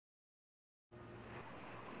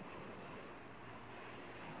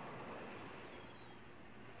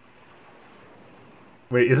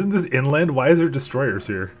Wait, isn't this inland? Why is there destroyers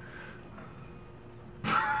here?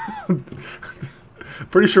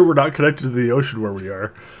 Pretty sure we're not connected to the ocean where we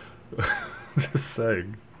are. Just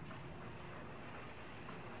saying.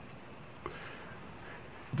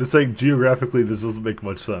 Just saying, geographically, this doesn't make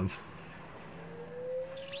much sense.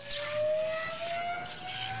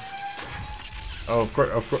 Oh,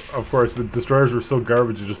 of course, the destroyers were so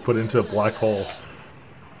garbage you just put into a black hole.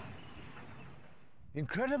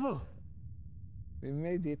 Incredible! We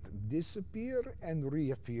made it disappear and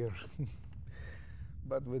reappear.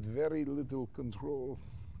 But with very little control.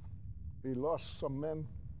 We lost some men.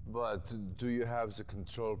 But do you have the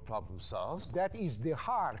control problem solved? That is the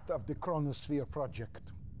heart of the Chronosphere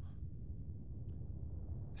project.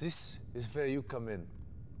 This is where you come in.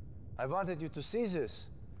 I wanted you to see this,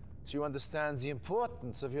 so you understand the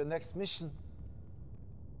importance of your next mission.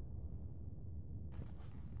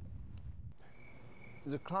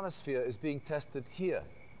 The Chronosphere is being tested here,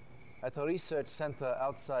 at a research center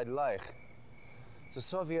outside Leich. The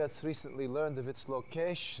Soviets recently learned of its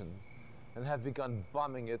location and have begun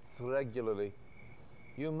bombing it regularly.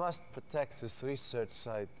 You must protect this research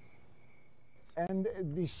site. And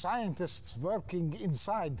the scientists working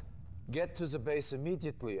inside. Get to the base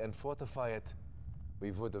immediately and fortify it.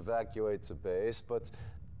 We would evacuate the base, but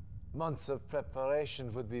months of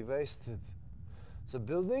preparation would be wasted. The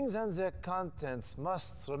buildings and their contents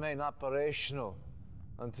must remain operational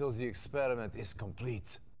until the experiment is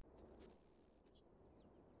complete.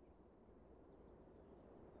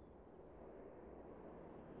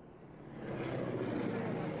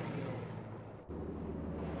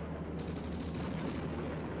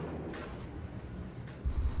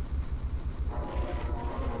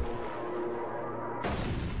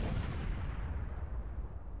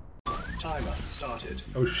 Timer started.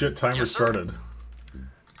 Oh shit, timer started.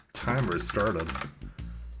 Timer started.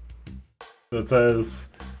 So it says,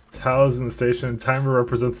 it's housed in the station. Timer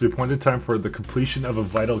represents the appointed time for the completion of a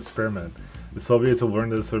vital experiment. The Soviets will learn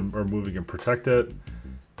this and are moving and protect it.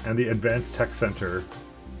 And the Advanced Tech Center.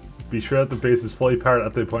 Be sure that the base is fully powered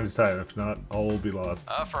at the appointed time. If not, all will be lost.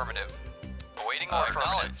 Affirmative. Awaiting order.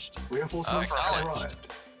 Acknowledged. Reinforcements have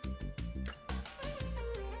arrived.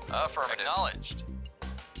 Affirmative. Acknowledged.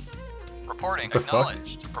 Reporting. What the fuck?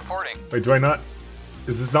 Acknowledged. Reporting. Wait, do I not...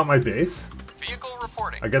 Is this not my base? Vehicle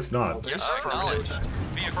reporting. I guess not. Yes, acknowledged.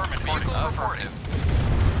 Vehicle reporting.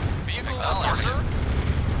 Vehicle acknowledged.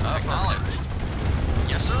 Acknowledged.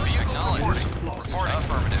 Yes, sir. Vehicle acknowledged. Reporting.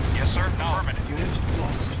 Affirmative. Yes, sir. Affirmative. Unit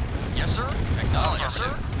lost. Yes, sir. Acknowledged. Yes,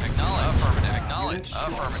 sir. Acknowledged. Affirmative. Acknowledged.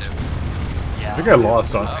 Affirmative. I think I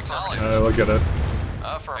lost on... Acknowledged. Look at it.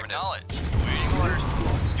 Affirmative. Acknowledged. Waiting orders.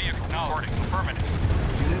 Lost. Vehicle reporting. Affirmative.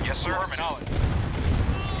 Unit Yes, sir. lost. Acknowledged.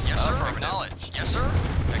 Yes, sir. Acknowledged. Yes, sir.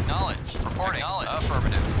 Acknowledged. Reporting.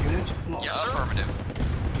 Affirmative. Unit lost. Yes, sir. Affirmative.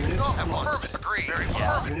 Unit Affirmative. lost. Agreed. Very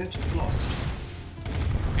well. Unit lost.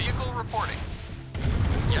 Vehicle reporting.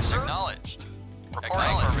 Yes, sir. Acknowledged.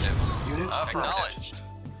 Reporting. Affirmative. Unit lost. Acknowledged.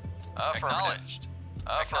 Acknowledged.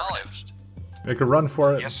 Acknowledged. Make a run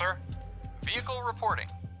for it. Yes, sir. Vehicle reporting.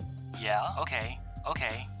 Yeah, okay,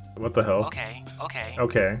 okay, What the hell? okay, okay,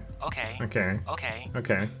 Okay. okay, Okay. okay,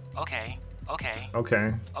 Okay. okay, okay,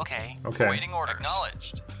 Okay. okay. Okay. Awaiting order.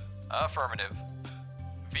 Acknowledged. Affirmative.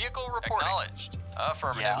 Vehicle reporting. Acknowledged.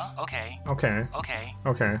 Affirmative. Yeah, okay, Okay. okay,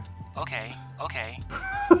 Okay. okay, okay.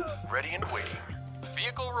 Ready and waiting.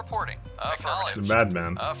 Vehicle reporting. The Affirmative.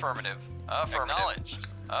 madman. Affirmative. Affirmative. Acknowledged.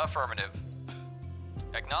 Affirmative.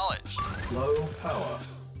 Acknowledged. Low power.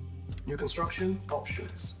 New construction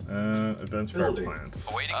options. Advanced power Building. plant.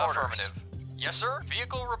 Awaiting orders. Affirmative. Yes, sir.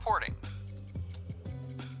 Vehicle reporting.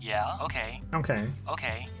 Yeah, okay, Okay.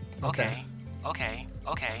 okay, Okay. okay, okay,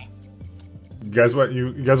 okay, You guys want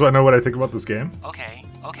to know what I think about this game? okay,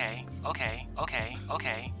 okay, okay, okay,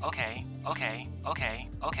 okay, okay, okay,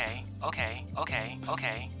 okay, okay, okay, okay,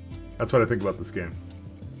 okay. That's what I think about this game.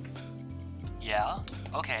 Yeah,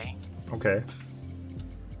 okay. Okay.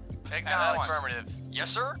 Acknowledged. Affirmative. Yes,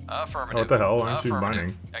 sir. Affirmative. What the hell? Why aren't you Affirmative.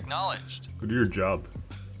 mining? Acknowledged. Go do your job.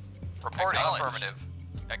 Reporting. Affirmative.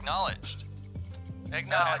 Acknowledged.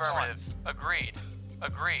 Acknowledged. Affirmative. Agreed.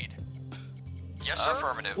 Agreed. Yes, sir.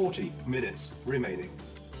 Affirmative. 40 minutes remaining.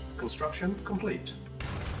 Construction complete.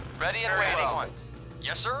 Ready and waiting.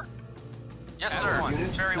 Yes, sir. Yes, sir.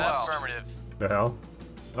 Unit Very well. lost. Affirmative. The hell?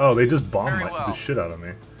 Oh, they just bombed Very the well. shit out of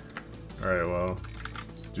me. Alright, well,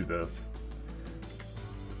 let's do this.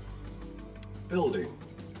 Building.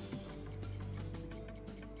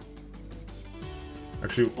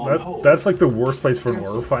 Actually, On hold. that's like the worst place for an ore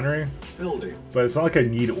Cancel. refinery, Building. but it's not like I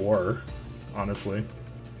need ore, honestly.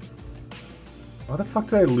 Why the fuck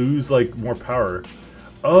did I lose, like, more power?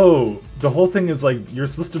 Oh, the whole thing is like you're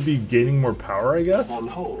supposed to be gaining more power, I guess? On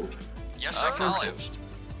hold. Yes, sir. Acknowledged.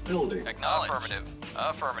 Building. Acknowledged. Affirmative.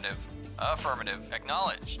 Affirmative. Affirmative.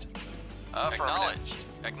 Acknowledged. Acknowledged.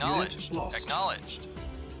 Acknowledged. Unit lost. Acknowledged.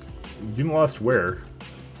 You lost where?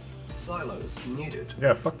 Silos needed.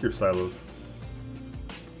 Yeah, fuck your silos.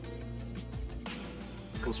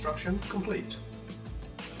 Construction complete.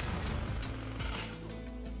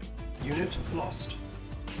 Unit lost.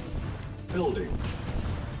 Building.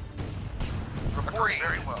 Reporting.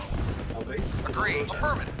 Very well. Our base is under Agreed. attack.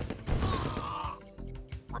 Affirmative.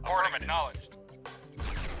 Reporting. Acknowledged.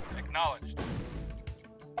 Acknowledged.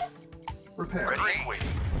 Repair. Ready and waiting.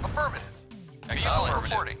 Affirmative. Acknowledged.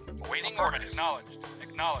 Reporting. Awaiting orders. Acknowledged.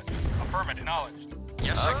 Acknowledged. Affirmative. Acknowledged.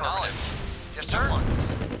 Yes, sir. Acknowledged. Yes, sir.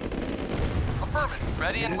 Affirmative.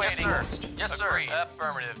 Ready and Unit waiting. lost. Yes, sir.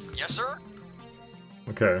 Affirmative. Yes, sir.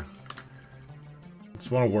 Okay. It's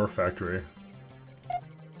one of War Factory.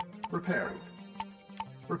 Repairing.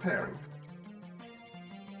 Repairing.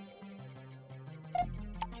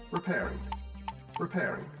 Repairing.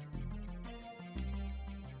 Repairing.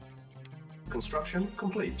 Construction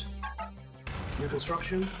complete. New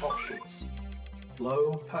construction options.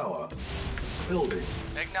 Low power. Building.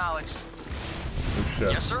 Acknowledged. Oh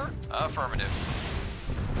shit. Yes, sir. Affirmative.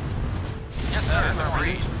 Yes, sir.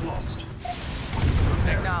 Agreed. Unit lost.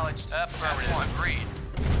 Repairing. Acknowledged. Affirmative. Agreed.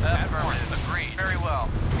 Affirmative. Agreed. Very well.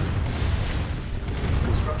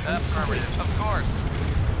 Construction Affirmative. complete. Of course.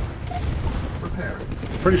 Repairing.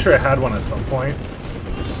 Pretty sure I had one at some point.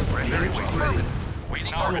 Ready. Unit ready. Waiting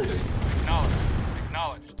Acknowledged. orders. Building. Acknowledged.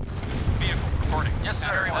 Acknowledged. Vehicle reporting. Yes, sir.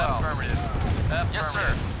 Very well. Affirmative. Yes,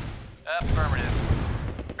 sir. Affirmative.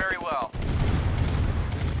 Very well.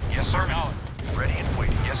 Yes, sir. Acknowledged. Ready and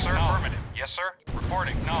waiting. Yes, sir. Affirmative. Yes, sir.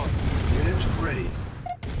 Reporting. Acknowledged. Unit ready.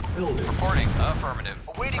 Building. Reporting. Affirmative.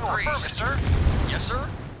 Awaiting orders. Yes, sir. Yes, sir.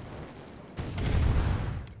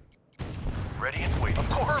 Ready and waiting. Of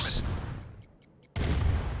course.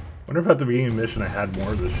 Wonder if at the beginning of the mission I had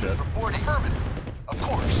more of this shit. Reporting. Affirmative. Of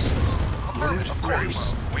course. Unit Of ready.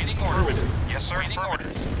 course. Waiting orders. Building. Yes, sir. Waiting Affirmative.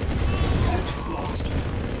 orders. Unit lost.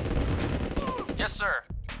 Yes, sir.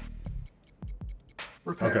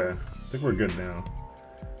 Repair. Okay. I think we're good now.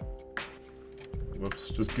 Whoops.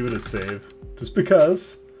 Just give it a save. Just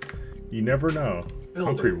because. You never know. Building.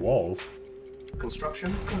 Concrete walls.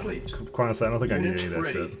 Construction complete. Quite honestly, I don't think I need Unit any of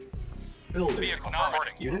that ready. shit. Building. Vehicle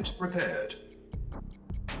reporting. Unit repaired.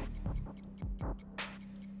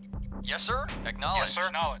 Yes, sir. Acknowledged. Yes, sir.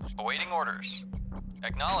 Acknowledged. Awaiting orders.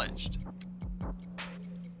 Acknowledged.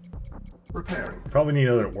 Repairing. Probably need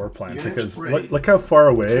another war plant Unit because ready. look how far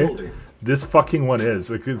away Building. this fucking one is.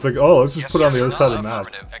 Like, it's like, oh, let's just Yes, put it on yes, the other sir. side of the map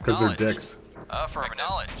Affirmative. because they're Acknowledged. dicks. Affirmative.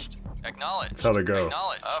 Acknowledged. Acknowledged. That's how they go.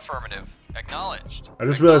 Acknowledged. Affirmative. Acknowledged. I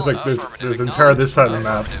just realized like there's Affirmative. entire this side of the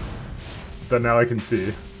map Affirmative. that now I can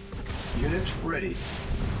see. Unit ready.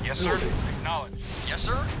 Yes, sir. Building. Acknowledged. Yes,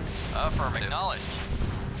 sir. Affirmative. Acknowledged.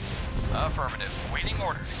 Affirmative. Waiting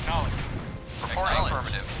orders. Acknowledged. Reporting.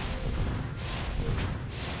 Affirmative.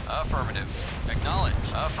 Affirmative. Acknowledged.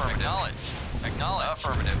 Affirmative. Acknowledged. Acknowledged.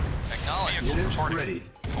 Affirmative. Acknowledged. Unit reporting. ready.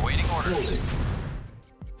 Awaiting orders. Building.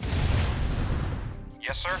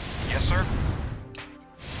 Yes, sir. Yes, sir.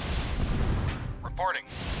 Reporting.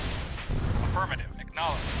 Affirmative.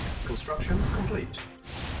 Acknowledged. Construction complete.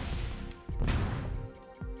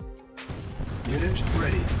 Unit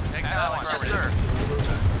ready. Acknowledged. Our Yes, base sir. is under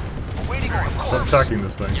attack. Awaiting orders. Stop attacking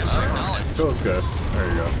this thing. Yes, sir. Acknowledged. Kill this guy. There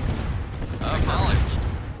you go. Acknowledged.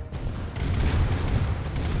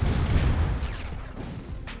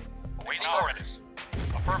 Awaiting orders.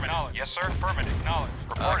 Affirmative. Yes, sir. Affirmative. Acknowledged.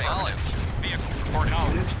 Reporting. Acknowledged. Vehicle reporting.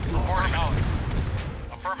 Unit Report lost. acknowledged.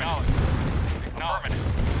 Affirmative.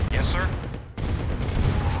 Affirmative. Yes, sir.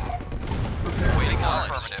 Repair. Awaiting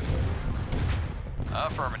affirmative.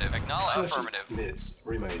 Affirmative. Acknowledge. 30 Affirmative. minutes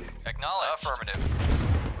remaining. Acknowledge. Affirmative.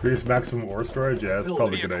 Increase maximum ore storage? Yeah, that's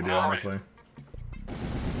probably a good idea, honestly.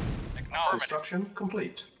 Acknowledge. Construction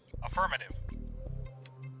complete. Affirmative.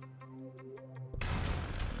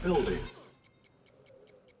 Building.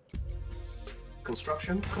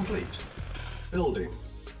 Construction complete. Building.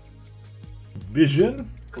 Vision?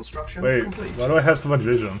 Construction Wait, complete. why do I have so much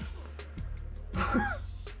vision?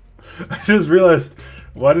 I just realized,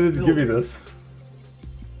 why did it give me this?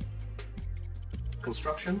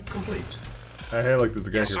 Construction complete. Hey, look, there's a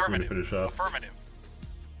guy Yes, here for me to affirmative. finish off. Affirmative.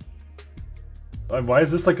 Why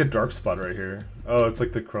is this like a dark spot right here? Oh, it's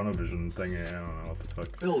like the chronovision thing. Yeah, I don't know what the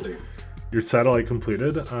fuck. Building. Your satellite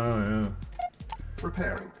completed? Oh, yeah.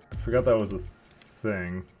 Repairing. I forgot that was a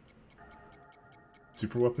thing.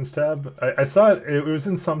 Super weapons tab? I saw it. It was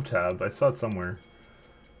in some tab. I saw it somewhere.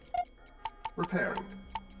 Repairing.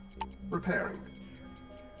 Repairing.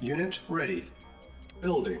 Unit ready.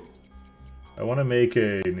 Building. I want to make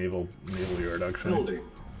a naval yard actually. Building.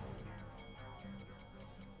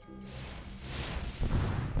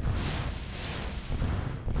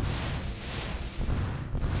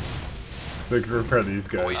 So I can repair these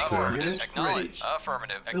guys too. Unit Acknowledged. ready.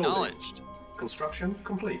 Affirmative. Building. Acknowledged. Construction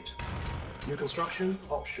complete. New construction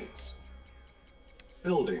options.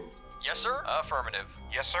 Building. Yes, sir. Affirmative.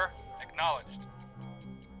 Yes, sir. Acknowledged.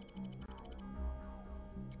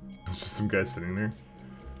 There's just some guys sitting there.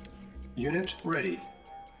 Unit ready.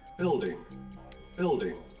 Building.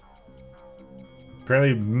 Building.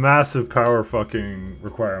 Apparently massive power fucking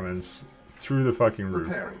requirements through the fucking roof.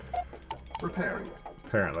 Repairing. Repairing.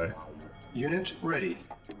 Apparently. Unit ready.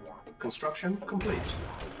 Construction complete.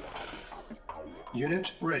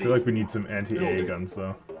 Unit I ready. feel like we need some anti-AA Building. guns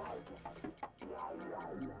though.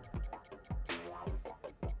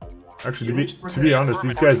 Actually, to be honest,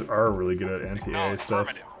 these guys are really good at anti-AA stuff.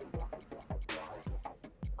 Affirmative.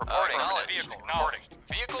 Reporting. Vehicle. Acknowledged.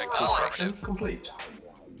 Vehicle Construction affirmative. complete.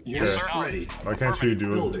 Unit Okay. ready. Why can't you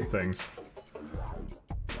do Building. things?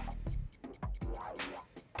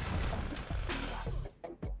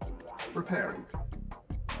 Repairing.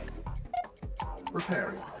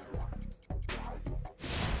 Repairing.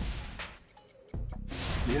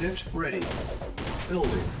 Unit ready.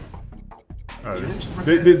 Building. Oh, Unit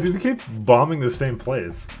they keep bombing the same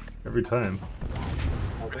place every time.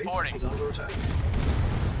 Our base Reporting. is under attack.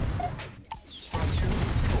 Structure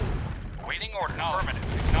sold. Waiting order.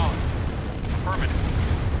 Affirmative. Acknowledged.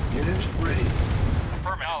 Affirmative. Unit ready.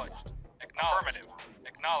 Affirmative. Acknowledged.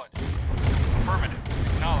 Acknowledged. Affirmative.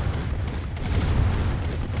 Acknowledged.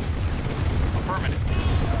 Affirmative.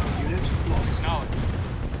 Unit lost. Acknowledged.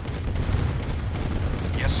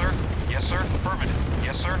 Yes, sir. Yes, sir. Affirmative.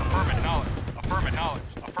 Yes, sir. Affirmative. Acknowledged. Affirmative. Knowledge.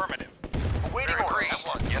 Affirmative. Awaiting orders.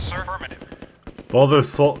 Yes, sir. Affirmative. Build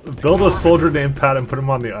a soldier named Pat and put him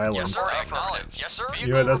on the island. Yes, sir. Affirmative. Yes, sir. You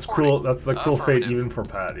know, that's reporting. cool. That's the cool fate Affirmative. even for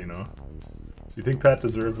Pat, you know. You think Pat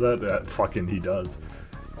deserves that? Yeah, fucking he does.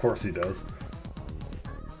 Of course he does.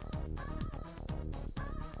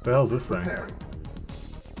 The hell's this thing? Repairing.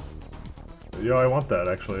 Yo, I want that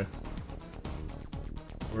actually.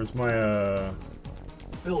 Where's my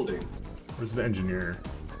Building. where's the engineer?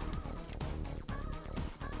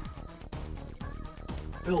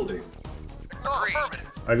 Building. Affirmative.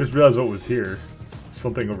 I just realized what was here. It's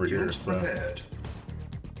something over here, Unit so repaired.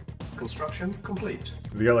 Construction complete.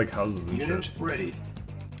 they got like houses and Unit shit. ready.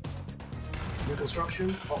 New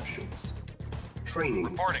construction options. Training.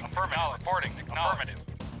 Reporting. Affirmative. Reporting. Affirmative.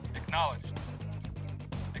 Acknowledged.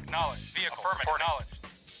 Acknowledged. Vehicle. Affirmative. Acknowledged.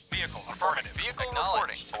 Vehicle. Affirmative. Vehicle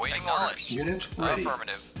Acknowledged. reporting. Awaiting Acknowledged. orders. Unit ready.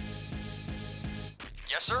 Affirmative.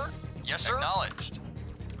 Yes, sir. Yes, sir. Acknowledged.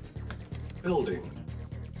 Building.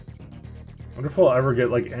 I wonder if I'll ever get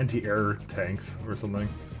like anti-air tanks or something.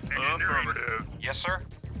 Affirmative. Yes, sir.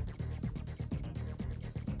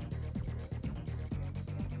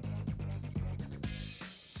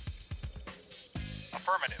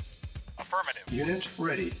 Affirmative. Affirmative. Unit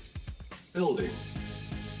ready. Building.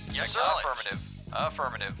 Yes, sir. Affirmative.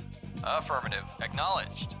 Affirmative. Affirmative.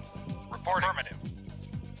 Acknowledged. Reporting. Affirmative.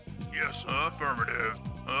 Yes, affirmative.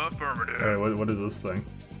 Affirmative. Alright, what is this thing?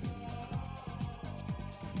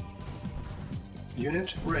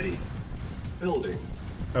 Unit ready. Building.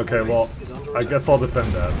 Okay, well, Base is under I attack. guess I'll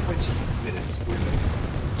defend that. 20 minutes remaining.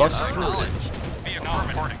 Yes, sir. Acknowledged. Vehicle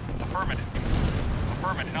reporting. Affirmative.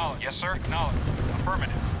 Affirmative. Knowledge. Yes, sir. Acknowledged.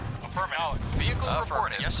 Affirmative. Affirmative. Vehicle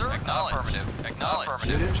reporting. Yes, sir. Acknowledged. Affirmative. Acknowledged.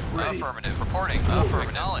 Unit ready. Affirmative. Reporting. Building.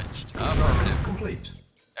 Acknowledged. Construction Affirmative. complete.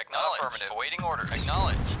 Acknowledged. Affirmative. Awaiting orders.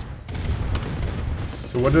 Acknowledged.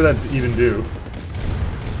 So what did that even do?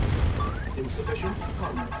 Insufficient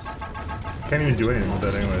funds. Can't even do anything with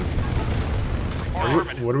that anyways.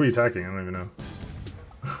 Affirmative. What are we attacking? I don't even know.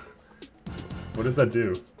 What does that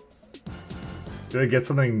do? Did I get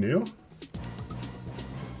something new?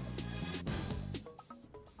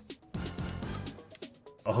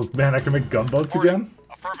 Oh man, I can make gunboats again?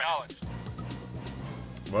 Affirmative.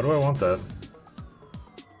 Why do I want that?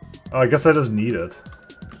 Oh, I guess I just need it.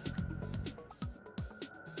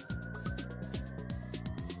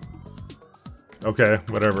 Okay,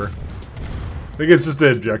 whatever. I think it's just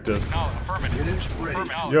an objective. Knowledge. Affirmative. Unit ready.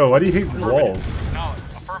 Affirmative. Yo, why do you hate walls? Acknowledge.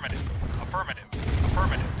 Affirmative. Affirmative.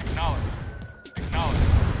 Affirmative. Acknowledge. Acknowledge.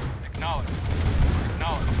 Acknowledge.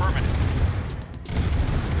 Acknowledge. Affirmative.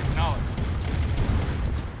 Acknowledge.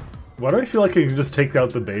 Why do I feel like I can just take out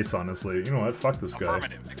the base, honestly? You know what? Fuck this guy.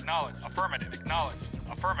 Affirmative. Acknowledge. Affirmative. Acknowledge.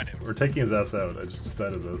 Affirmative. We're taking his ass out. I just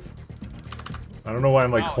decided this. I don't know why I'm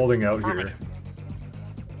like Acknowledge. holding out here. Affirmative.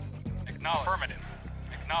 Acknowledge. Affirmative.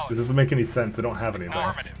 Acknowledge. This doesn't make any sense. They don't have anything.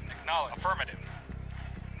 Affirmative. Acknowledge. Affirmative.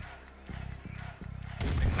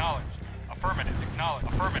 Acknowledge. Affirmative. Acknowledge.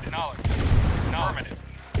 Affirmative. Acknowledge. Affirmative.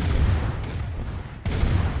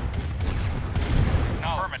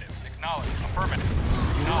 Affirmative. Acknowledge. Affirmative.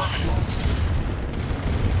 Acknowledge. Affirmative.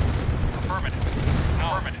 Affirmative.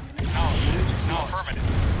 Acknowledge. Acknowledge. Affirmative.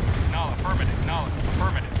 Acknowledge. Affirmative. Acknowledge.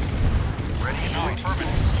 Affirmative. Ready Acknowledge. unit Affirmative.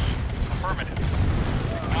 lost. Affirmative.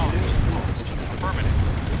 Acknowledge. Unit lost. Affirmative.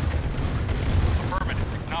 Affirmative.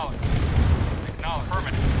 Acknowledge. Acknowledge.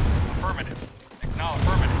 Affirmative. Affirmative. Acknowledge.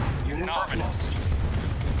 Affirmative. Unit Affirmative. lost.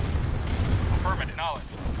 Affirmative. Knowledge.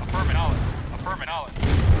 Affirmative. Affirmative. Knowledge.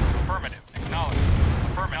 Affirmative. Acknowledge.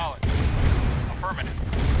 Affirmative. Knowledge. Affirmative.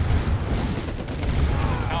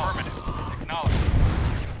 Affirmative.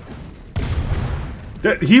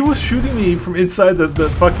 Acknowledge. He was shooting me from inside the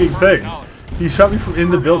fucking thing. He shot me from in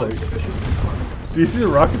the building. Sufficient requirements. Do you see the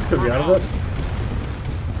rockets coming out of it?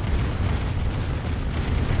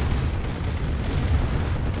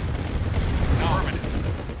 Affirmative.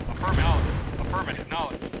 Affirmative. Affirmative.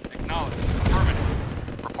 Knowledge. Acknowledge.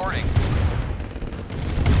 Affirmative. Reporting.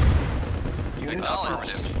 Unit Acknowledged.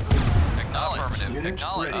 lost. Acknowledge. Affirmative. Unit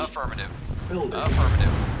Acknowledge. ready. Affirmative. Building.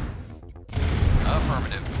 Affirmative.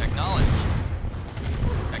 Affirmative. Acknowledged.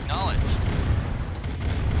 Acknowledged.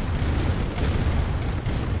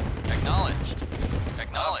 Acknowledged.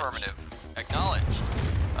 Acknowledged. Affirmative. Acknowledged.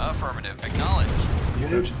 Affirmative. Acknowledged.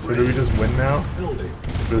 Unit So ready. do we just win now? Building.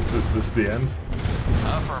 Is this the end?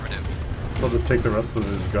 Affirmative. So I'll just take the rest of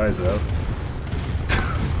these guys out.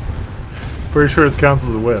 Pretty sure it counts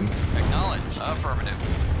as a win. Acknowledge. Affirmative.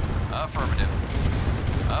 Affirmative.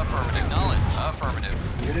 Affirmative. Acknowledge. Affirmative.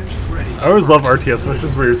 Unit ready. I always love RTS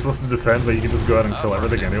missions where you're supposed to defend, but you can just go out and kill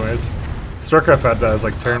everything anyways. StarCraft had that as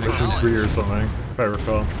like turn mission 3 or something, if I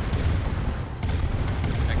recall.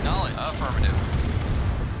 Acknowledge. Affirmative.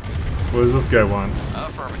 What does this guy want?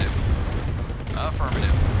 Affirmative.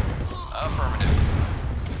 Affirmative. Affirmative.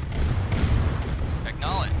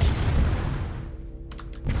 Acknowledge.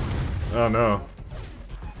 Oh no.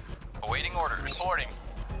 Awaiting orders. Reporting.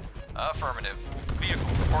 Affirmative. Vehicle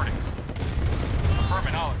reporting.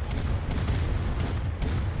 Affirmative. Knowledge.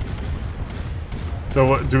 So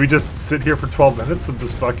what, do we just sit here for 12 minutes and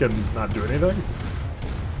just fucking not do anything?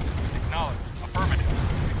 Acknowledge. Affirmative.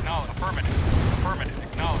 Acknowledge. Affirmative. Affirmative.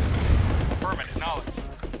 Acknowledge. Affirmative. Knowledge.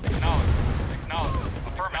 Acknowledge. Acknowledge.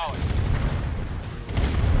 Affirmative.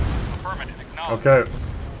 Affirmative. Acknowledge. Okay,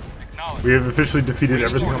 Acknowledge. we have officially defeated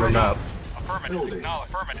everything on the map. Affirmative. Building. Acknowledge.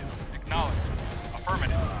 Affirmative. Acknowledge.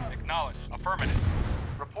 Affirmative. Acknowledge. Affirmative.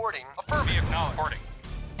 Reporting. Affirmative. Acknowledge. Reporting.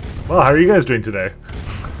 Well, how are you guys doing today?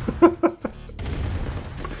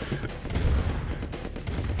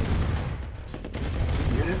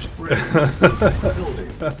 Unit ready.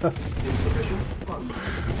 Building. Insufficient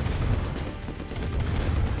funds.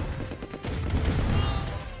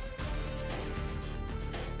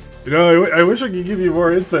 You know, I wish I could give you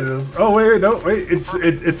more insight into this. Oh wait, no, wait,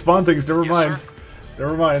 it's spawn things. Never Yes, mind. sir.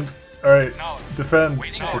 Never mind. All right, Acknowledge. defend,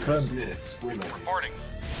 Waiting defend. Minutes remaining. Reporting.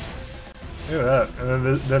 Look at that.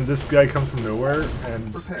 And then this guy comes from nowhere,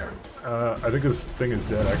 and Preparing. I think his thing is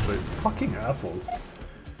dead. Actually, fucking assholes.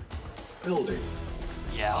 Building.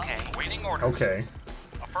 Yeah, okay. Waiting orders. Okay.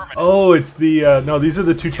 Affirmative. Oh, it's the no. These are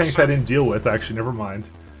the two tanks I didn't deal with. Actually, never mind.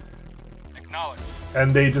 Acknowledge.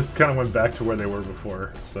 And they just kind of went back to where they were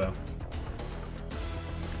before. So.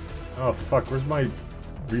 Oh fuck! Where's my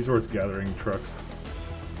resource gathering trucks?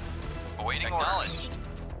 Awaiting orders.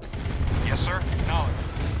 Yes, sir. Acknowledge.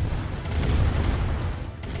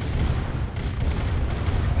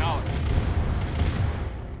 Acknowledge.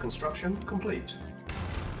 Construction complete.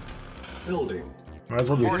 Building. Might as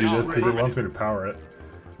well just do this because it Affirmative. wants me to power it.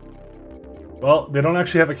 Well, they don't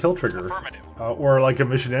actually have a kill trigger. Affirmative. Or like a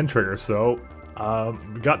mission end trigger, so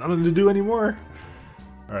we got nothing to do anymore.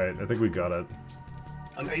 Alright, I think we got it.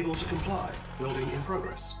 Unable to comply. Building in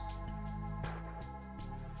progress.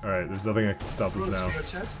 Alright, there's nothing that can stop us now.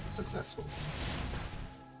 Chronosphere test successful.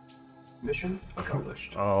 Mission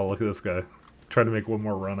accomplished. Oh, look at this guy. Try to make one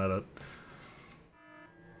more run at it.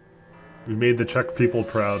 We made the Czech people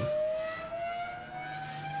proud.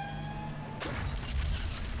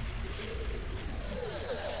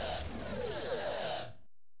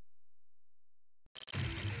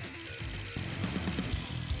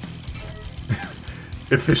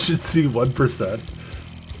 Efficiency 1%.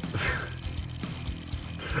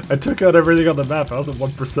 I took out everything on the map. I was at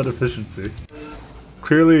 1% efficiency.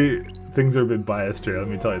 Clearly, things are a bit biased here. Let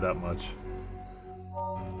me tell you that much.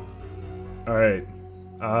 All right.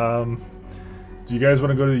 Do you guys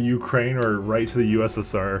want to go to Ukraine or right to the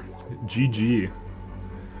USSR? GG.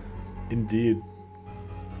 Indeed.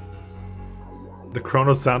 The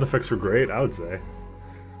Chrono sound effects were great, I would say.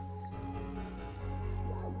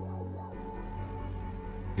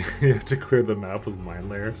 You have to clear the map with mine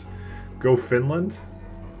layers. Go Finland?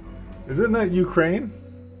 Isn't that Ukraine?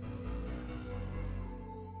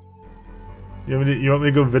 You want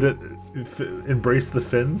me to go embrace the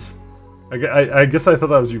Finns? I guess I thought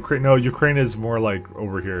that was Ukraine. No, Ukraine is more like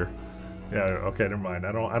over here. Yeah, okay, never mind.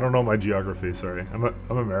 I don't know my geography, sorry.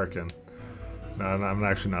 I'm American. No, I'm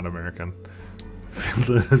actually not American.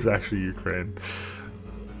 Finland is actually Ukraine.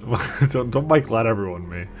 don't Mike Glad everyone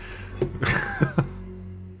me.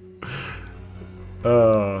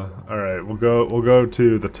 Alright, we'll go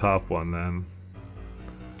to the top one then.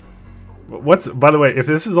 By the way, if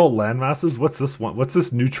this is all land masses, what's this one? What's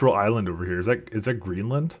this neutral island over here? Is that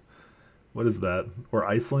Greenland? What is that? Or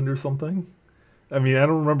Iceland or something? I mean, I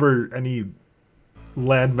don't remember any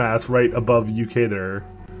landmass right above UK there,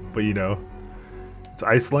 but you know, it's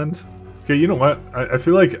Iceland. Okay, you know what? I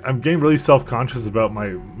feel like I'm getting really self-conscious about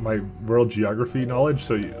my world geography knowledge,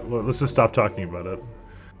 so let's just stop talking about it.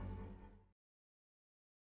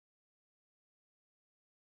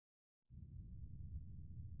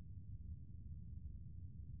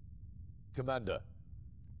 Commander,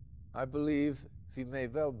 I believe we may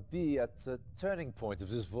well be at a turning point of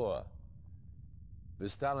this war.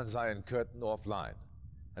 With Stalin's Iron Curtain offline,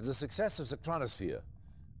 and the success of the Chronosphere,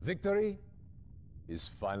 victory is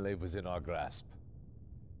finally within our grasp.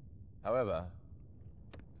 However,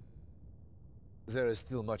 there is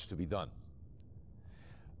still much to be done.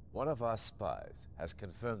 One of our spies has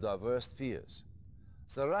confirmed our worst fears.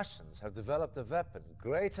 The Russians have developed a weapon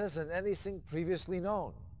greater than anything previously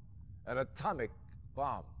known. An atomic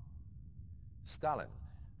bomb. Stalin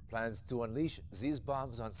plans to unleash these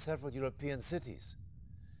bombs on several European cities.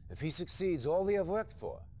 If he succeeds, all we have worked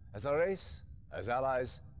for, as a race, as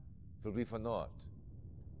allies, will be for naught.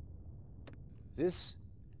 This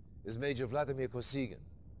is Major Vladimir Kosygin,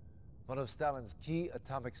 one of Stalin's key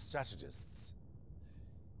atomic strategists.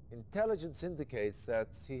 Intelligence indicates that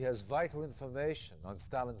he has vital information on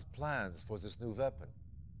Stalin's plans for this new weapon.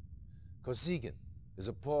 Kosygin is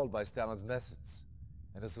appalled by Stalin's methods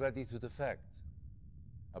and is ready to defect.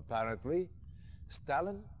 Apparently,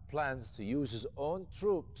 Stalin plans to use his own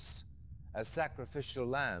troops as sacrificial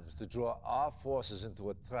lambs to draw our forces into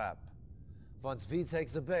a trap. Once we take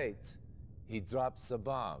the bait, he drops the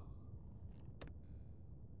bomb.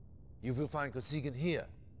 You will find Kosygin here,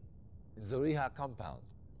 in the Riha compound.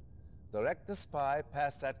 Direct the spy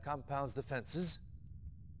past that compound's defenses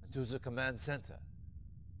and to the command center.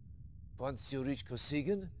 Once you reach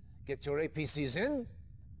Kosygin, get your APCs in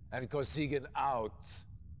and Kosygin out.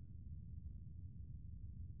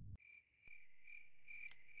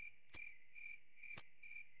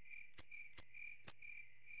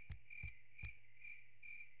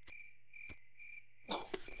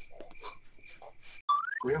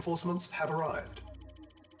 Reinforcements have arrived.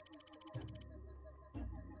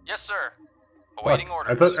 Yes, sir. Awaiting Fuck,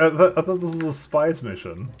 orders. I thought this was a spy's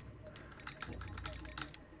mission.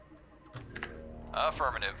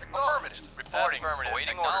 Affirmative. Affirmative. Reporting. Affirmative.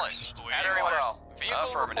 Awaiting orders. Very well. Vehicle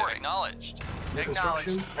affirmative. Acknowledged.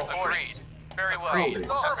 Construction Acknowledged. options. Agreed. Very well. Building.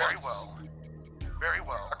 Very well. Very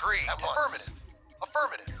well. Agreed. Affirmative.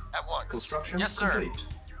 Affirmative. At once. Construction Yes, sir. complete.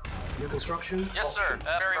 New construction Yes, sir.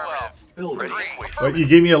 options. Very well. Building. What, you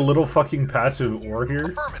gave me a little fucking patch of ore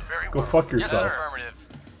here? Affirmative. Very Go well. fuck Yes, yourself. sir. Affirmative.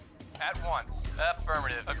 At once.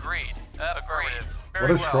 Affirmative. Agreed. Affirmative. What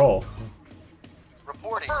Very a well. troll.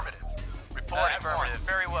 Reporting. Affirmative. Reporting. Affirmative.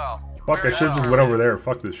 Very well. Fuck, I Very should've just well. went over there.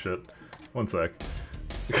 Fuck this shit. One sec.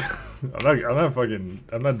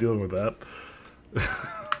 I'm not dealing with that.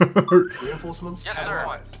 Reinforcements Yes, have sir.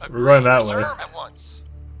 arrived. We're going that way. Sir, at once.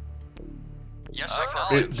 Yes,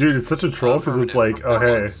 sir. Dude, it's such a troll because it's like, oh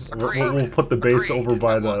hey, we'll put the base over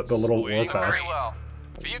by the little Waiting warpath. very well.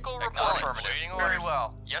 Vehicle reporting. Awaiting orders. Very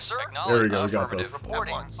well. Yes, sir. There we go, we got Affirmative. this.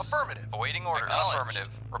 Reporting. Affirmative. Awaiting orders. Affirmative.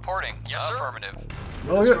 Reporting. Yes, sir. Affirmative.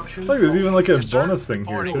 Oh, look, there's even like a bonus thing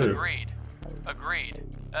here Reporting. too. Agreed. Agreed.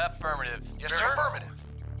 Affirmative. Yes, sir. Affirmative.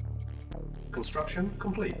 Construction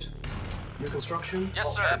complete. New construction Yes,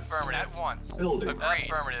 sir. options. Affirmative. At once. Building. Agreed.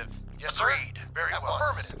 Affirmative. Yes, sir. Agreed. Very well.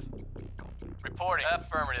 Affirmative. Reporting.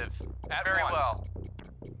 Affirmative. At very well.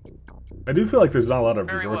 I do feel like there's not a lot of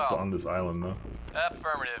Very resources well. on this island though.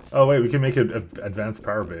 Affirmative. Oh wait, we can make an advanced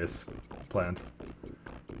power base plant.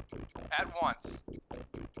 At once.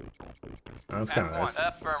 That's kind of At nice. once.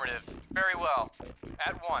 Affirmative. Very well.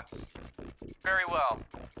 At once. Very well.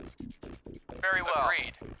 Very well.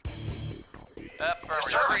 Agreed.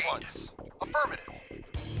 Affirmative. Agreed.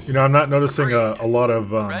 Affirmative. You know, I'm not noticing a lot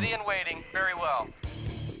of Ready and waiting. Very well.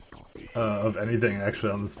 of anything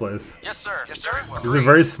actually on this place. Yes, sir. Yes, sir. It's a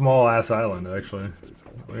very small ass island actually.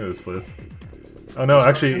 Look at this place. Oh no,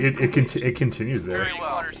 actually it continues there. Very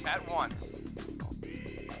well. At once.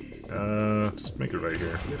 Just make it right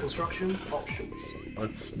here. New construction options.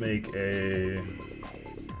 Let's make a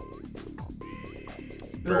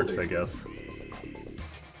barracks, I guess.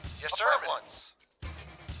 Yes, sir. At once.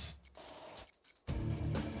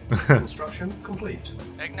 Construction complete.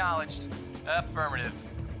 Acknowledged. Affirmative.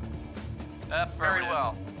 Very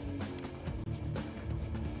well.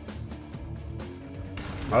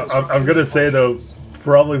 I'm gonna say though,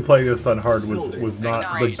 probably playing this on hard was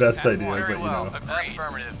not the best idea, but you know,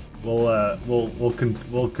 Affirmative.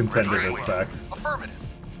 we'll contend to this fact. Affirmative.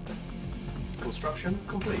 Construction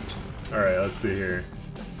complete. All right, let's see here.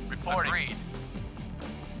 Reporting.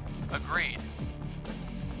 Agreed.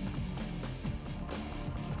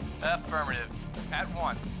 Affirmative. At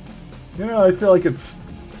once. You know, I feel like it's.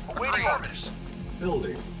 Awaiting orders.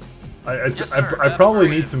 Building. I sir. probably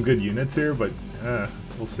Affirmative. need some good units here, but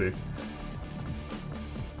we'll see.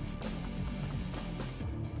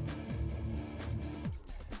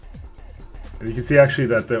 And you can see actually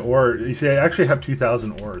that the ore. You see, I actually have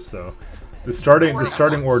 2,000 ores, so the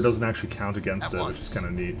starting ore doesn't actually count against it, which is kind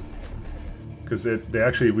of neat. Because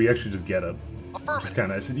we actually just get it. Which is kind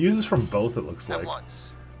of nice. It uses from both. It looks like.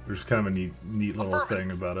 There's kind of a neat little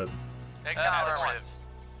thing about it. Affirmative.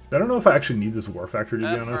 I don't know if I actually need this war factory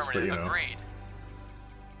to be honest, but you know. Agreed.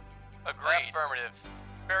 Affirmative.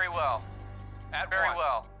 Very well. Very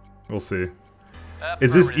well. We'll see.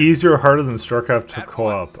 Is this easier or harder than StarCraft to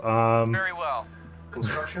co-op? Very well.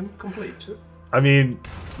 Construction complete. I mean,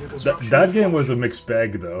 New construction that game was a options. mixed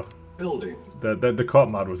bag though. Building. The co-op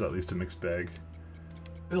mod was at least a mixed bag.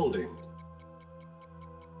 Building.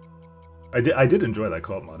 I did enjoy that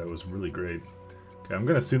co-op mod. It was really great. Okay, I'm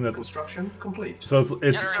gonna assume that. Construction complete. So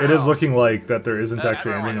it is looking like that there isn't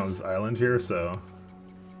actually anything on this island here. So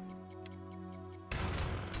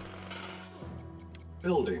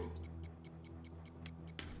Building.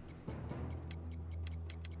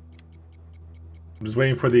 I'm just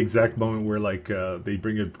waiting for the exact moment where like they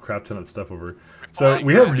bring a crap ton of stuff over. So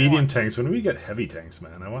we have medium tanks. When do we get heavy tanks,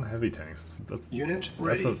 man? I want heavy tanks. That's Unit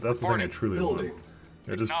ready. that's the thing I truly Building. want.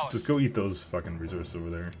 Yeah, just go eat those fucking resources over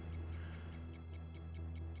there.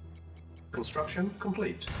 Construction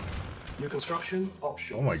complete. New construction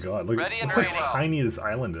options. Oh my god, look Ready and how ready. tiny this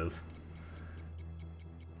island is.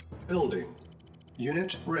 Building.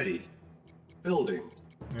 Unit ready. Building.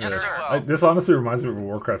 Yeah, Yes, sir. this honestly reminds me of a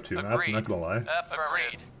Warcraft 2 map, I'm Agreed. not gonna lie.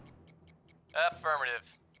 Agreed. Affirmative.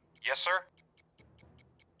 Yes, sir.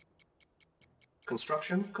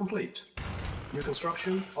 Construction complete. New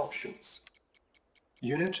construction options.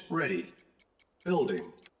 Unit ready.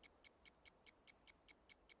 Building.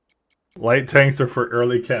 Light tanks are for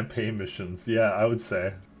early campaign missions. Yeah, I would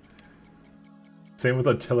say. Same with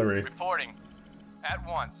artillery. Reporting. At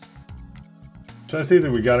once. Trying to see if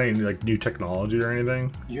we got any like new technology or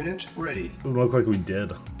anything. Unit ready. Doesn't look like we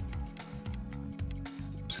did.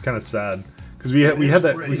 Which is kind of sad because we had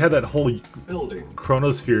that whole Building.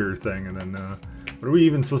 chronosphere thing, and then what are we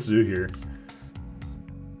even supposed to do here?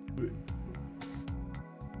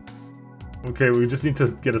 Okay, we just need to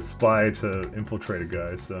get a spy to infiltrate a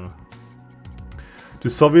guy. So, do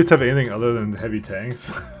Soviets have anything other than heavy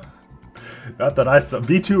tanks? Not that I saw.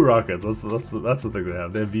 V2 rockets. That's the thing they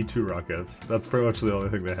have. They have V2 rockets. That's pretty much the only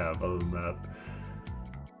thing they have. Other than that,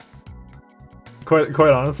 quite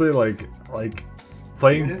honestly, like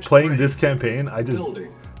playing this campaign,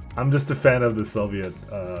 Building. I'm just a fan of the Soviet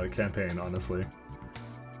campaign. Honestly,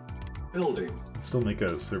 Building. still make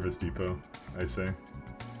a service depot. I say.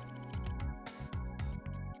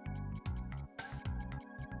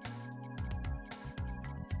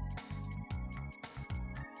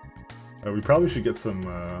 We probably should get some.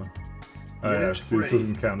 Oh yeah, Unit see, this ready.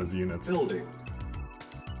 doesn't count as units. Building.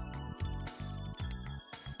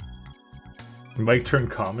 Mike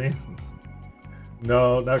turned commie?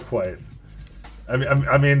 No, not quite.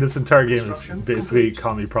 I mean, this entire game is Construction basically complete.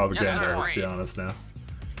 commie propaganda. Yes, sir. Let's be honest now.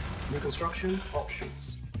 New construction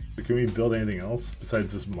options. But can we build anything else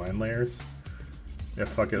besides just mine layers? Yeah,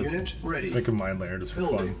 fuck it. Unit ready. Let's make a mine layer just for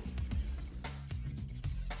Building. fun.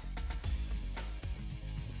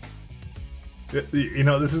 You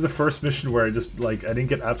know, this is the first mission where I didn't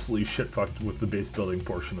get absolutely shit fucked with the base building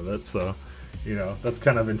portion of it, so, you know, that's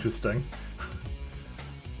kind of interesting.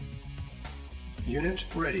 Unit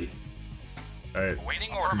ready. Alright,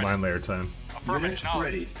 Awaiting it's order. mine layer time. Affirmative. Unit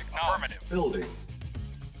ready. Affirmative. Building.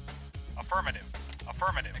 Affirmative.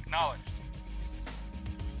 Affirmative. Acknowledged.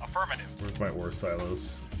 Affirmative. Where's my ore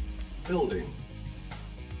silos? Building.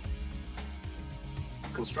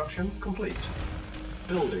 Construction complete.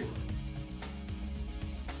 Building.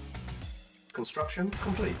 Construction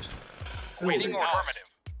complete. Waiting Building. order. Affirmative.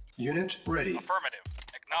 Unit ready. Affirmative.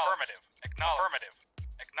 Affirmative. Affirmative.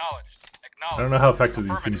 Acknowledged. I don't know how effective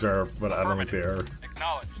these things are, but I don't think they are.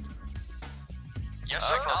 Acknowledged. Yes,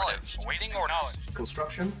 sir. Acknowledged. Waiting order.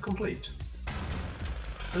 Construction complete.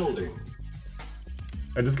 Building.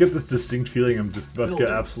 I just get this distinct feeling I'm just about to get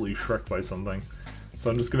Building. absolutely shreked by something. So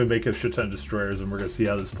I'm just gonna make a shit ton of destroyers and we're gonna see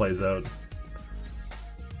how this plays out.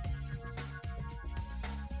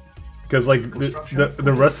 Because like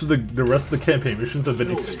the rest of the campaign missions have been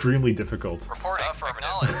Building. extremely difficult. Reporting.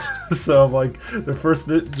 Acknowledged. So I'm like this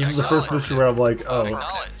is the first mission where I'm like, oh,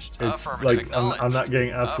 Acknowledged. it's Affirmative. like I'm not getting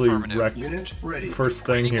absolutely Affirmative. wrecked Unit ready. first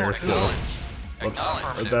thing here. So Acknowledged.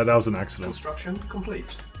 Acknowledged. that was an accident. Construction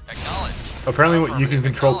complete. Acknowledged. Apparently, you can Affirmative.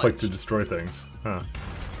 control click to Acknowledged. destroy things. Huh.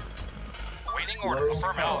 Waiting order. Low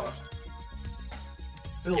power. Affirmative.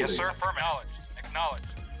 Building. Yes, sir. Affirmative. Acknowledged.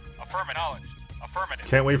 Affirmative. Affirmative.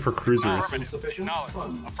 Can't wait for cruisers. Affirmative. Insufficient Acknowledged.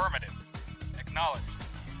 funds. Affirmative. Acknowledged.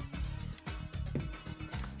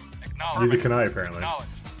 Neither Acknowledged. can I, apparently. Acknowledged.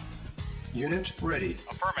 Unit ready.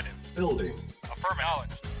 Affirmative. Building.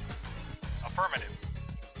 Affirmative. Affirmative.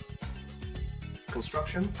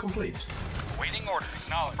 Construction complete. Waiting order.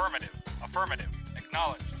 Acknowledged. Affirmative. Affirmative.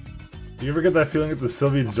 Acknowledged. Do you ever get that feeling that the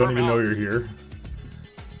Sylvians don't even know you're here?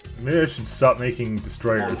 Maybe I should stop making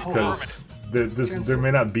destroyers, because there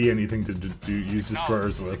may not be anything to use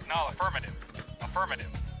destroyers with. Acknowledged. Affirmative. Affirmative.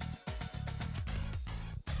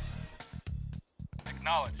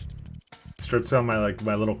 Acknowledged. Starts on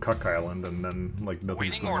my little cuck island, and then like nothing's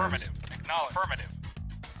Waiting going order. on. Affirmative. Acknowledged. Affirmative.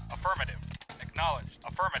 Affirmative. Acknowledged.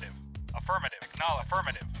 Affirmative. Affirmative. Acknowledged.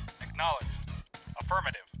 Affirmative. Acknowledged.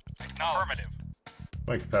 Affirmative. Acknowledged. Affirmative.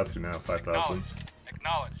 My capacity now 5,000. Acknowledged.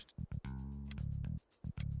 Acknowledged.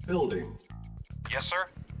 Building. Yes, sir.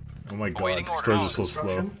 Oh my god, Awaiting order. destroyers are so slow.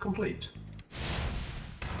 Construction complete.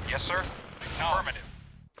 Yes, sir. Affirmative.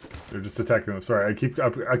 They're just attacking them. Sorry,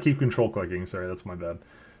 I keep control clicking. Sorry, that's my bad.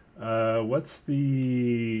 What's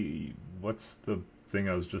the thing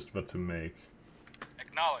I was just about to make?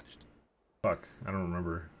 Acknowledged. Fuck, I don't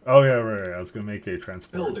remember. Oh yeah, right. I was gonna make a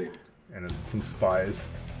transport Building. and some spies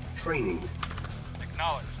Training.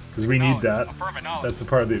 Acknowledged. because we need that. Affirmative. That's a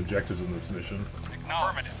part of the objectives in this mission.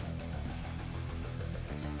 Affirmative.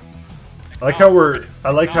 I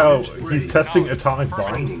like how Ready. he's testing atomic bombs,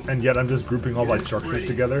 Training. and yet I'm just grouping all my Unit structures ready.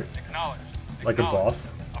 together Acknowledged. like a Acknowledged. boss.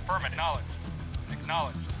 Affirmative. Acknowledged.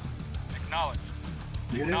 Acknowledged. Acknowledged.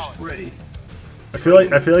 Unit Acknowledged. ready. I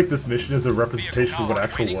feel like this mission is a representation of what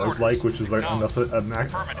actual war is like, which is like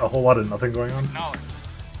a whole lot of nothing going on. Acknowledged.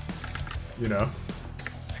 You know.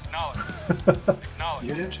 Acknowledged. Acknowledged.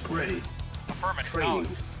 Unit ready. Affirmative. Training.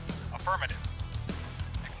 Acknowledged. Affirmative.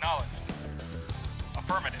 Acknowledged.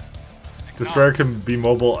 Affirmative. Destroyer can be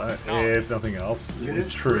mobile if nothing else. Unit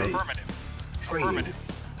It's true. ready. Affirmative. Training. Affirmative.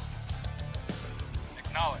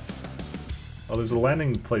 Acknowledged. Oh, there's a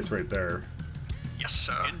landing place right there. Yes,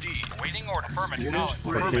 sir. Indeed. Waiting order. Affirmative. Unit Acknowledged.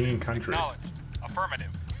 ready. Affirmative. King country. Acknowledged. Affirmative.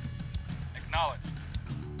 Acknowledged.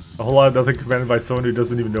 A whole lot of nothing commanded by someone who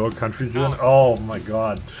doesn't even know what country's in. Oh my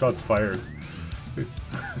god, shots fired.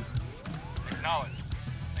 Acknowledged.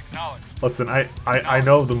 Acknowledged. Listen, I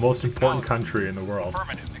know the most important country in the world,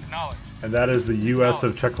 Affirmative. Acknowledged. and that is the U.S.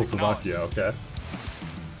 of Czechoslovakia. Okay.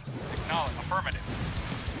 Acknowledged. Affirmative.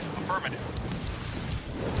 Affirmative.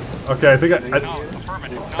 Okay, I think Acknowledged.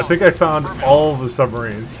 Affirmative. I think I found all of the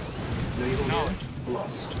submarines. Naval unit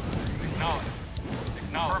lost. Acknowledged.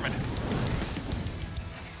 Acknowledged.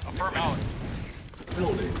 Affirmative.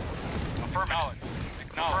 Building. Affirmative.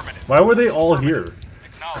 Acknowledged. Why were they all here?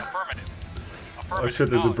 Acknowledged. Affirmative. Oh shit,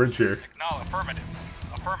 there's a bridge here. Acknowledged. Affirmative.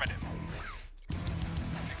 Affirmative.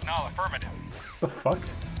 Acknowledged. Affirmative. The fuck?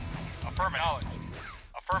 Affirmative.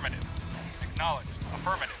 Affirmative. Acknowledged.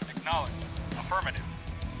 Affirmative. Acknowledged. Affirmative.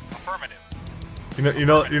 Affirmative. You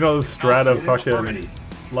know the strat of Unit fucking ready.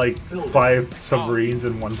 like 5 submarines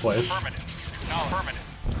in one place. Affirmative. Affirmative.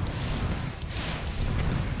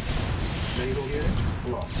 Naval unit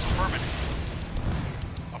lost. Affirmative.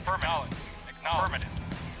 Affirmative. Affirmative.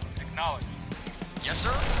 Acknowledged. Yes,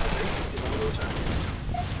 sir. Base is under attack.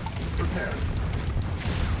 Prepare.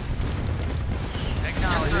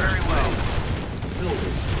 Acknowledged. Very well.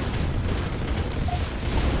 Building.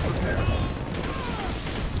 Prepare.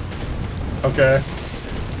 Okay.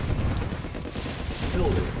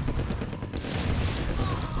 Building.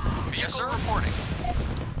 Yes, sir. Reporting.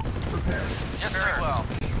 Prepare. Yes, sir. Very well.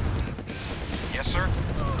 Yes, sir.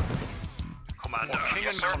 Commander. King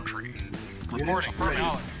and country. Reporting. Unit ready.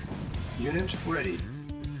 Acknowledged. Unit ready.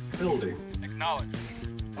 Building. Acknowledged.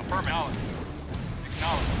 Affirmative.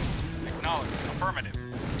 Acknowledged. Acknowledged. Affirmative.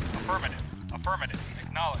 Affirmative. Affirmative.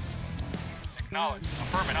 Acknowledged. Acknowledged.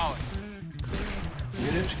 Affirmative.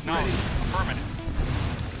 Unit Acknowledged. ready. Affirmative.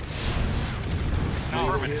 Naval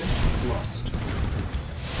Affirmative. unit lost.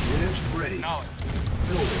 Unit ready. Acknowledged.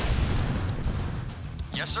 Building.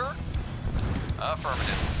 Yes, sir.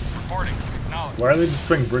 Affirmative. Reporting. Acknowledged. Why are they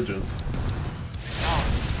destroying bridges?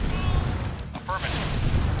 Acknowledged. Affirmative.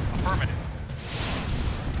 Affirmative.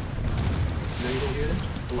 Naval unit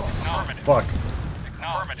lost. Affirmative. Fuck.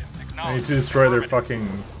 Affirmative. I need Acknowledged. to destroy their Affirmative. fucking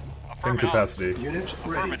thing Affirmative. capacity. Unit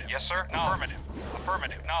ready. Affirmative. Yes, sir. Affirmative.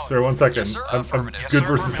 Affirmative. Acknowledged. Sorry, 1 second. Yes, sir. I'm Affirmative. good Yes,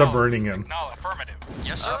 sir. versus submarining him. Acknowledged. Affirmative.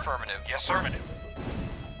 Yes, sir. Affirmative. Yes, sir. Affirmative.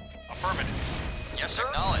 Affirmative. Yes, sir.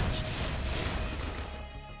 Acknowledged.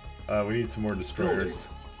 We need some more destroyers.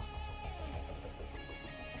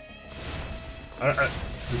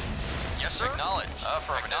 This, Yes, sir. Acknowledged.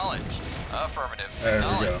 Affirmative. Acknowledged. Affirmative. There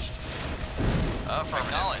we go.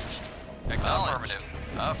 Acknowledged. Affirmative. Acknowledged.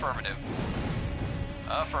 Affirmative.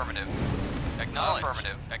 Affirmative. Acknowledged.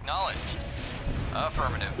 Affirmative. Acknowledged.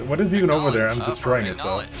 Affirmative. what is even over there? I'm destroying it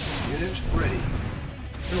though. Acknowledged. Unit ready.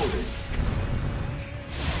 Building.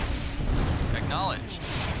 Acknowledged.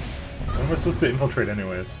 What am I supposed to infiltrate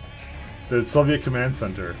anyways? The Soviet Command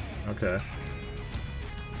Center. Okay.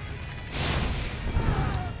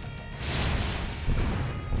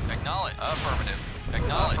 Acknowledged. Affirmative.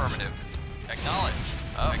 Acknowledged. Affirmative. Acknowledged.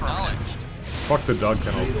 Acknowledged. Fuck the dog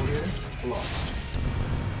kennels. Naval unit lost.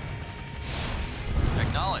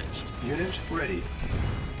 Acknowledged. Unit ready.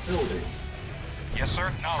 Building. Yes,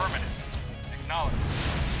 sir. No. Affirmative. Acknowledged.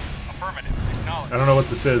 Affirmative. Acknowledged. I don't know what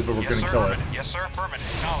this is, but we're Yes, gonna sir. kill it. Affirmative. Yes, sir.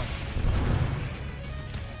 Affirmative. Acknowledged.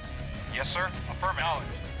 Yes, sir.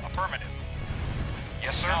 Affirmative. Affirmative.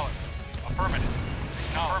 Yes, sir. Affirmative.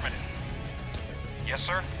 Affirmative. Yes,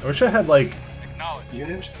 sir. I wish I had like Acknowledged.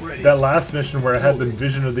 Unit ready. that last mission where I had the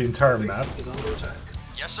vision of the entire map. Base is under attack.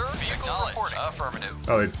 Yes, sir. Vehicle reporting. Affirmative.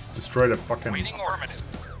 Oh, they destroyed a fucking Waiting order.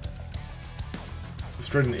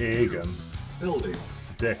 destroyed an AA gun. Building.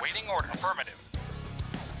 Dicks. Waiting order. Affirmative.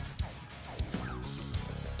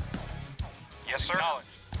 Yes, sir. Acknowledged.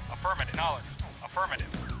 Affirmative. Acknowledged. Affirmative.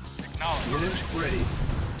 Acknowledged. Unit ready.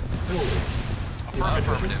 Building.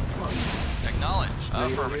 Insufficient Affirmative. funds. Acknowledged. Naval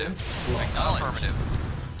Affirmative. unit lost. Affirmative.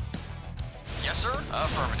 Yes, sir.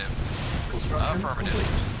 Affirmative. Construction Affirmative.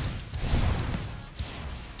 complete.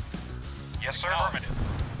 Yes, sir. Affirmative.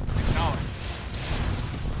 Acknowledged.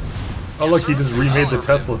 Oh look, he just remade the Affirmative.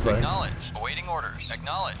 Tesla thing. Acknowledged. Awaiting orders.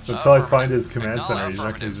 Acknowledged. Until I find Affirmative. his command center, he's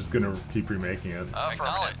actually Affirmative. just gonna keep remaking it.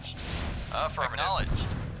 Acknowledged. Affirmative. Acknowledged.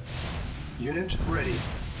 Unit ready.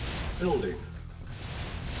 Building.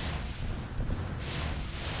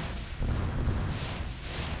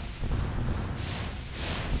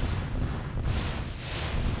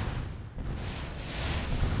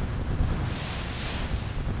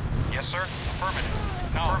 Yes, sir. Affirmative.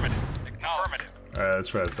 Acknowledged. Affirmative. Alright, let's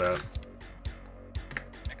try this out.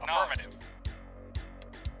 Affirmative.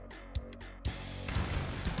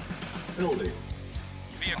 Building.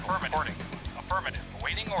 Be affirmative. Affirmative.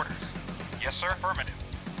 Awaiting orders. Yes, sir. Affirmative.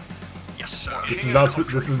 Yes, sir.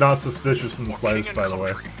 This is not suspicious in the slightest, by the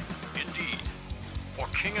way. Indeed. For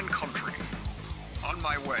king and country. On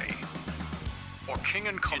my way. For king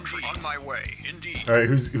and country. On my way. Indeed. Alright,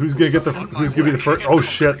 who's gonna get the who's gonna be the first? Oh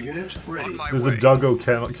shit! Unit ready. There's a doggo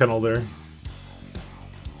kennel there.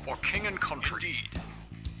 For king and country. Indeed.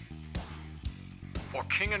 For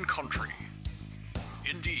king and country.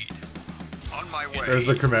 Indeed. On my way. There's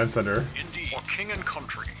the command center. Indeed. For king and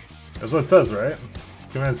country. That's what it says, right?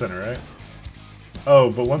 Command center, right? Oh,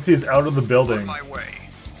 but once he's out of the On building, my way.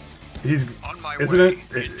 he's On my isn't way.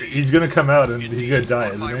 it? He's gonna come out and he's gonna die,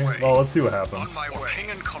 On isn't my he? way. Well, let's see what happens. On my way. For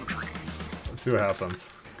king and country. Let's see what happens,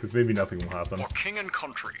 because maybe nothing will happen. For king and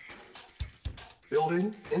country.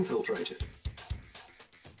 Building infiltrated.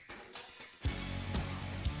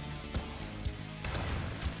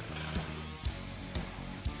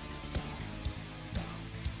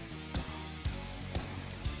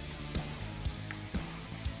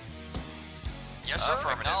 Yes, sir.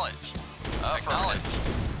 Acknowledged. Acknowledged.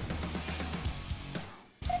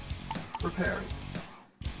 Repairing.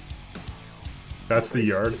 That's the Base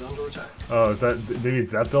yard. is under attack. Oh, is that maybe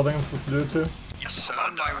it's that building I'm supposed to do it to? Yes, sir.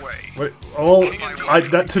 On my way. Wait, oh,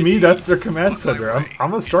 that to me that's their command center.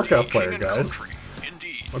 I'm a StarCraft player, guys.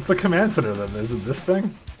 Indeed. What's the command center then? Is it this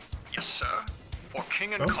thing? Yes, sir. For king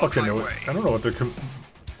I and don't country. fucking know. I don't know what they're.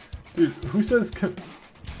 Dude, who says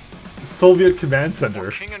Soviet command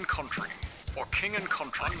center? For king and country. For king and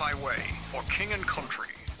country. On my way. For king and country.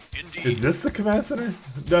 Indeed. Is this the command center?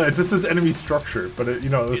 No, it just says enemy structure, but it, you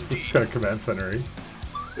know, this looks kind of command center-y.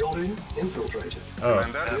 Building infiltrated. Oh.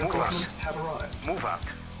 Reinforcements have arrived. Move out.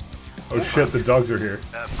 Oh shit, the dogs are here.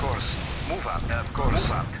 Of course. Move out. Of course.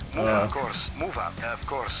 Move out. Move out. Of course. Move out. Of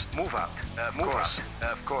course. Move out. Of course.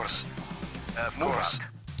 Of course. Of course.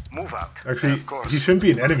 Move out. Actually, of course. he shouldn't be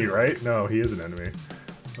an enemy, right? No, he is an enemy.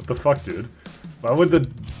 What the fuck, dude? Why would the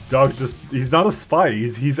dog just... He's not a spy.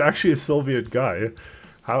 He's actually a Soviet guy.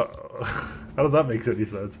 How does that make any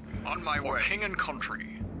sense? On my way. King and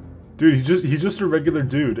country. Dude, he's just a regular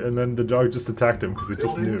dude, and then the dog just attacked him because it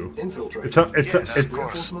just knew. Infiltrated.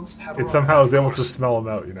 It somehow was able to smell him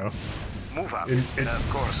out, you know? Move out. Of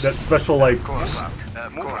course. That special, like... Of course.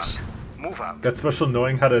 Of course. Move out. That special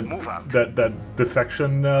knowing how to... That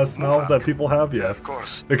defection smell that people have? Yeah. Of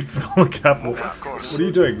course. They can smell a capital. Of course. What are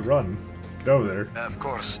you doing? Run. Get over there. Of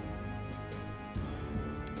course.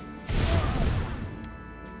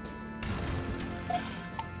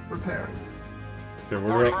 Repairing. Okay,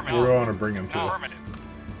 we're going to bring him to Affirmative.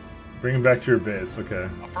 Bring him back to your base, okay.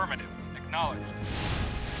 Affirmative. Acknowledged.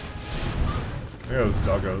 There goes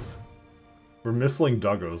doggos. We're missing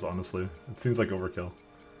doggos, honestly. It seems like overkill.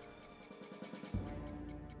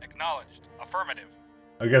 Acknowledged. Affirmative.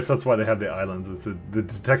 I guess that's why they have the islands. The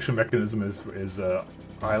detection mechanism is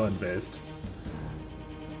island-based.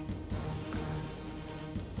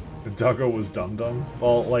 The doggo was dum-dum?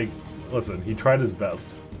 Well, like, listen, he tried his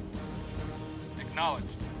best. Acknowledged.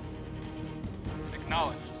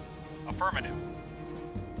 Acknowledged. Affirmative.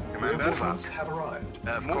 Reinforcements have arrived.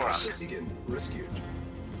 Of course. Sigyn rescued.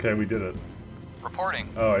 Okay, we did it. Reporting.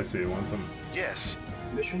 Oh, I see. Once I'm... Yes.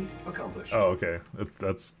 Mission accomplished. Oh, okay.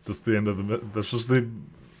 That's just the end of the... That's just the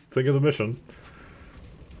thing of the mission.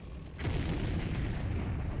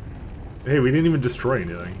 Hey, we didn't even destroy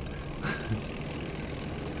anything.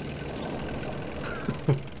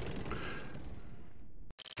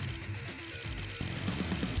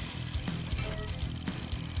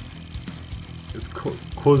 It's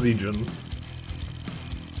Quozigen.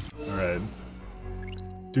 Alright.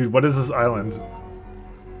 Dude, what is this island?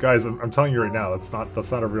 Guys, I'm telling you right now, that's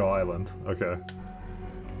not a real island. Okay.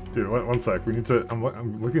 Dude, one sec. We need to...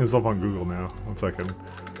 I'm looking this up on Google now. 1 second.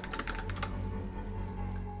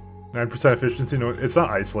 9% efficiency? No, it's not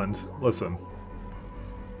Iceland. Listen.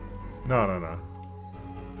 No.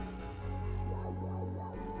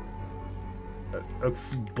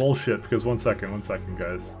 That's bullshit, because 1 second,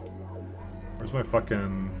 guys. Where's my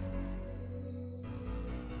fucking...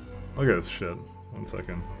 Look at this shit. 1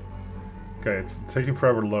 second. Okay, it's taking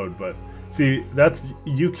forever to load, but... See, that's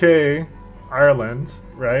UK, Ireland,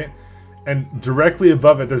 right? And directly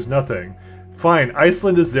above it, there's nothing. Fine,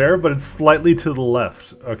 Iceland is there, but it's slightly to the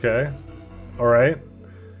left, okay? Alright?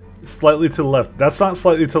 Slightly to the left. That's not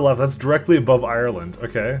slightly to the left, that's directly above Ireland,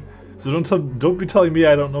 okay? So don't be telling me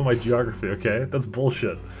I don't know my geography, okay? That's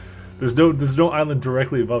bullshit. There's no island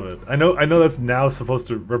directly above it. I know that's now supposed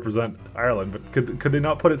to represent Ireland, but could they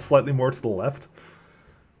not put it slightly more to the left?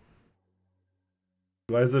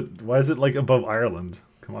 Why is it like above Ireland?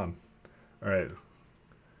 Come on. Alright.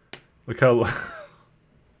 Look how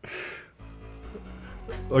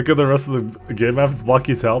look at the rest of the game map, it's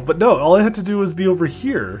blocky as hell. But no, all I had to do was be over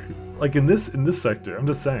here. Like in this sector. I'm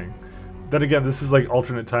just saying. Then again, this is like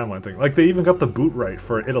alternate timeline thing. Like they even got the boot right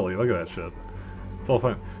for Italy. Look at that shit. It's all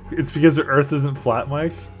fine. It's because the Earth isn't flat,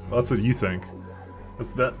 Mike? Well, that's what you think.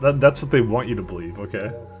 That's what they want you to believe,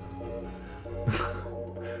 okay?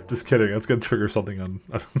 Just kidding, that's gonna trigger something on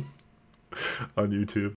on YouTube.